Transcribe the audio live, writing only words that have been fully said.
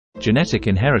Genetic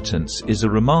inheritance is a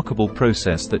remarkable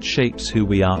process that shapes who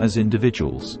we are as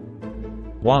individuals.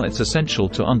 While it's essential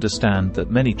to understand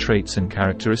that many traits and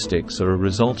characteristics are a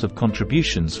result of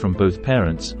contributions from both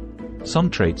parents, some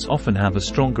traits often have a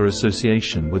stronger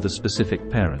association with a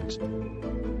specific parent.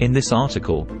 In this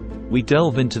article, we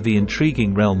delve into the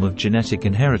intriguing realm of genetic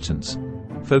inheritance,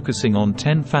 focusing on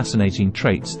 10 fascinating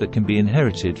traits that can be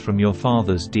inherited from your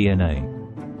father's DNA.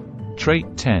 Trait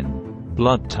 10.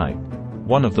 Blood type.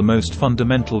 One of the most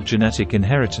fundamental genetic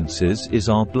inheritances is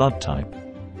our blood type.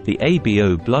 The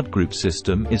ABO blood group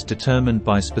system is determined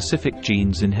by specific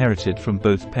genes inherited from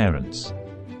both parents.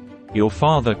 Your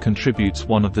father contributes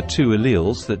one of the two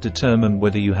alleles that determine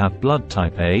whether you have blood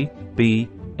type A, B,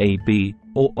 AB,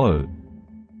 or O.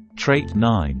 Trait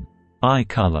 9. Eye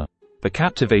color. The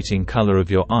captivating color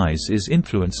of your eyes is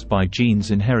influenced by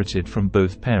genes inherited from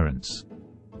both parents.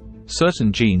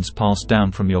 Certain genes passed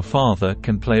down from your father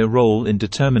can play a role in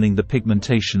determining the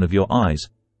pigmentation of your eyes,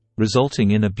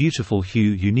 resulting in a beautiful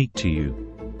hue unique to you.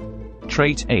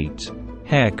 Trait 8.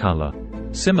 Hair color.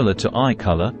 Similar to eye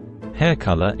color, hair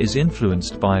color is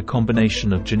influenced by a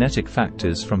combination of genetic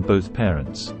factors from both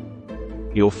parents.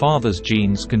 Your father's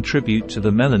genes contribute to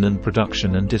the melanin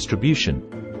production and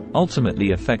distribution,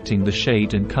 ultimately affecting the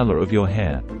shade and color of your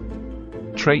hair.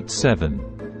 Trait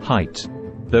 7. Height.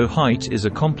 Though height is a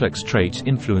complex trait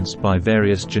influenced by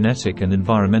various genetic and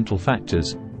environmental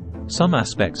factors, some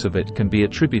aspects of it can be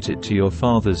attributed to your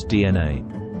father's DNA.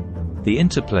 The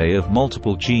interplay of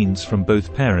multiple genes from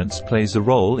both parents plays a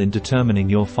role in determining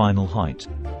your final height.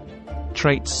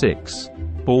 Trait 6.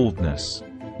 Baldness.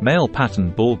 Male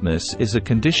pattern baldness is a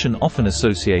condition often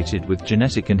associated with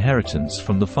genetic inheritance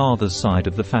from the father's side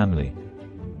of the family.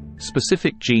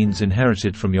 Specific genes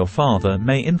inherited from your father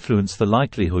may influence the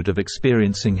likelihood of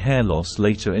experiencing hair loss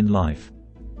later in life.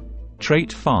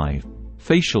 Trait 5.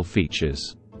 Facial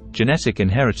features. Genetic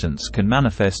inheritance can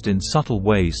manifest in subtle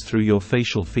ways through your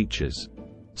facial features.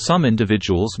 Some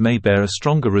individuals may bear a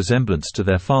stronger resemblance to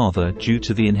their father due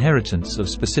to the inheritance of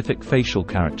specific facial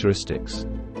characteristics.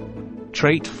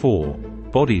 Trait 4.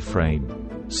 Body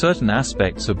frame. Certain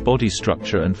aspects of body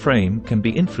structure and frame can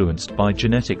be influenced by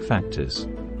genetic factors.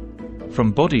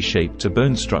 From body shape to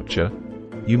bone structure,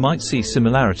 you might see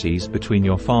similarities between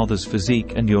your father's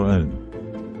physique and your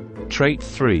own. Trait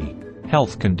 3.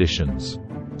 Health conditions.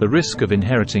 The risk of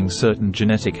inheriting certain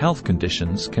genetic health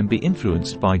conditions can be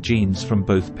influenced by genes from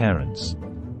both parents.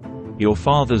 Your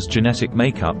father's genetic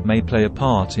makeup may play a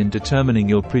part in determining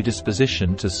your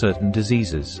predisposition to certain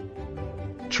diseases.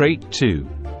 Trait 2.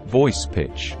 Voice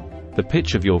pitch. The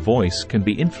pitch of your voice can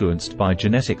be influenced by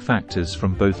genetic factors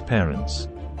from both parents.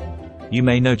 You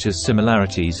may notice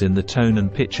similarities in the tone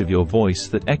and pitch of your voice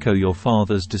that echo your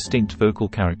father's distinct vocal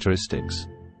characteristics.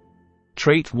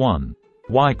 Trait 1.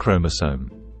 Y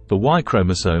chromosome. The Y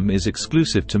chromosome is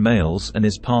exclusive to males and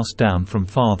is passed down from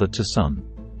father to son.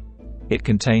 It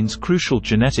contains crucial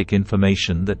genetic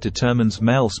information that determines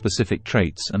male-specific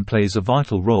traits and plays a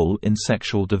vital role in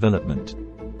sexual development.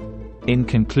 In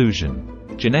conclusion,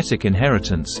 genetic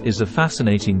inheritance is a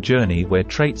fascinating journey where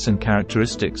traits and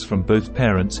characteristics from both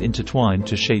parents intertwine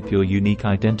to shape your unique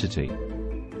identity.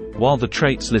 While the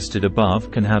traits listed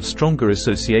above can have stronger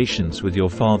associations with your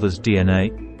father's DNA,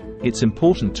 it's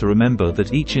important to remember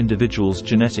that each individual's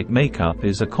genetic makeup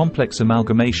is a complex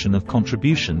amalgamation of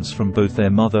contributions from both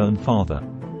their mother and father.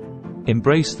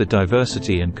 Embrace the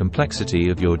diversity and complexity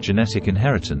of your genetic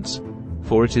inheritance,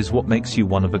 for it is what makes you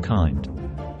one of a kind.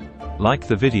 Like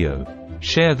the video,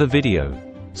 share the video,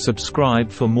 subscribe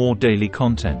for more daily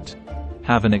content.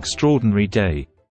 Have an extraordinary day.